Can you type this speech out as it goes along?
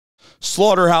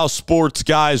Slaughterhouse Sports,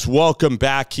 guys, welcome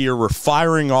back here. We're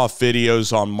firing off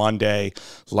videos on Monday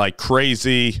like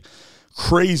crazy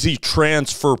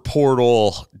transfer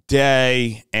portal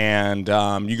day, and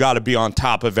you got to be on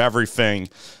top of everything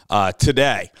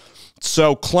today.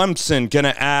 So Clemson going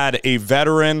to add a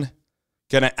veteran,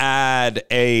 going to add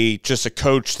just a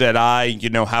coach that I,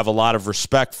 have a lot of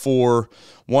respect for,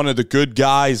 one of the good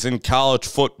guys in college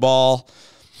football,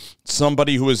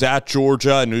 somebody who is at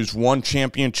Georgia and who's won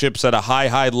championships at a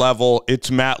high level. It's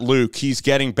Matt Luke. He's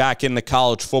getting back into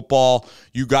college football.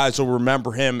 You guys will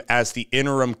remember him as the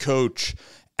interim coach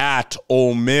at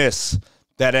Ole Miss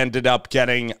that ended up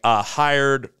getting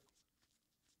hired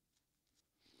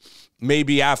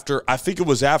maybe after, I think it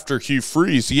was after Hugh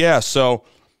Freeze. Yeah, so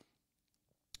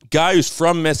guy who's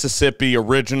from Mississippi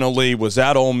originally, was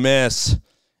at Ole Miss.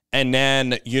 And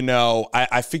then,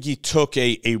 I think he took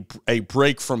a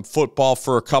break from football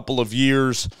for a couple of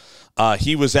years.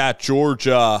 He was at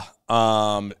Georgia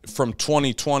from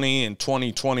 2020 and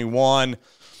 2021.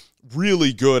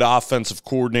 Really good offensive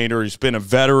coordinator. He's been a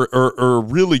veteran or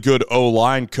really good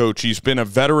O-line coach. He's been a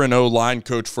veteran O-line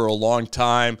coach for a long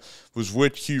time. Was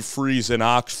with Hugh Freeze in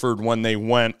Oxford when they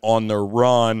went on their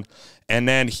run. And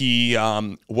then he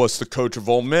was the coach of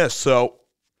Ole Miss.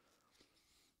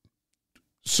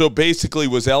 So basically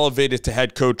was elevated to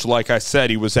head coach. Like I said,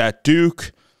 he was at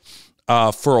Duke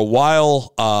for a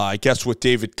while, I guess with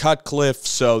David Cutcliffe.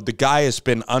 So the guy has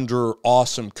been under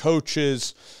awesome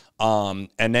coaches. And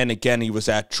then again, he was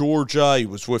at Georgia. He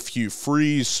was with Hugh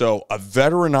Freeze. So a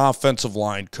veteran offensive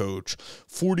line coach,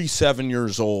 47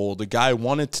 years old. The guy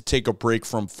wanted to take a break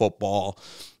from football.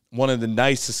 One of the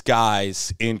nicest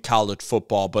guys in college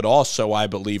football, but also, I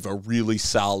believe, a really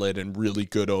solid and really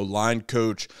good O-line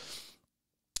coach.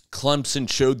 Clemson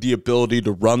showed the ability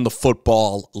to run the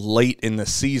football late in the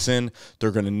season.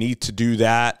 They're going to need to do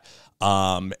that.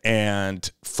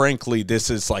 And frankly, this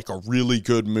is like a really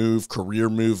good move, career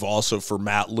move also for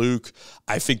Matt Luke.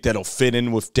 I think that'll fit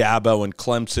in with Dabo and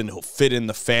Clemson. He'll fit in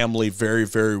the family very,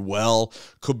 very well.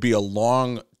 Could be a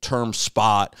long-term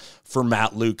spot for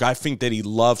Matt Luke. I think that he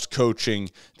loves coaching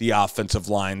the offensive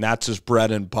line. That's his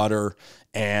bread and butter.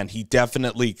 And he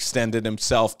definitely extended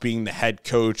himself being the head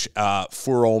coach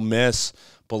for Ole Miss.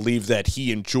 Believe that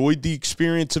he enjoyed the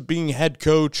experience of being head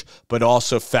coach, but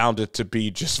also found it to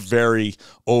be just very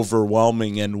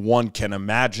overwhelming, and one can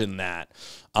imagine that.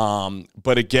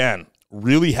 But again,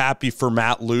 really happy for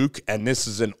Matt Luke, and this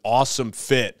is an awesome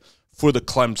fit for the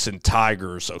Clemson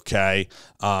Tigers, okay?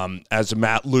 As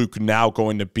Matt Luke now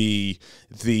going to be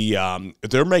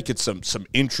they're making some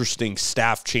interesting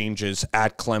staff changes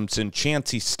at Clemson.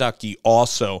 Chancey Stuckey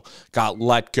also got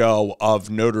let go of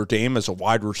Notre Dame as a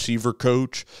wide receiver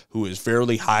coach who is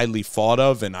very highly thought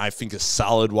of, and I think a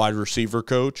solid wide receiver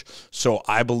coach. So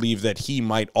I believe that he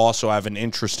might also have an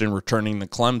interest in returning to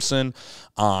Clemson.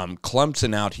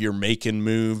 Clemson out here making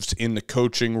moves in the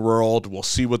coaching world. We'll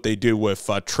see what they do with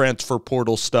transfer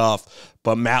portal stuff.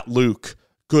 But Matt Luke,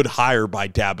 good hire by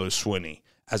Dabo Swinney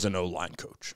as an O-line coach.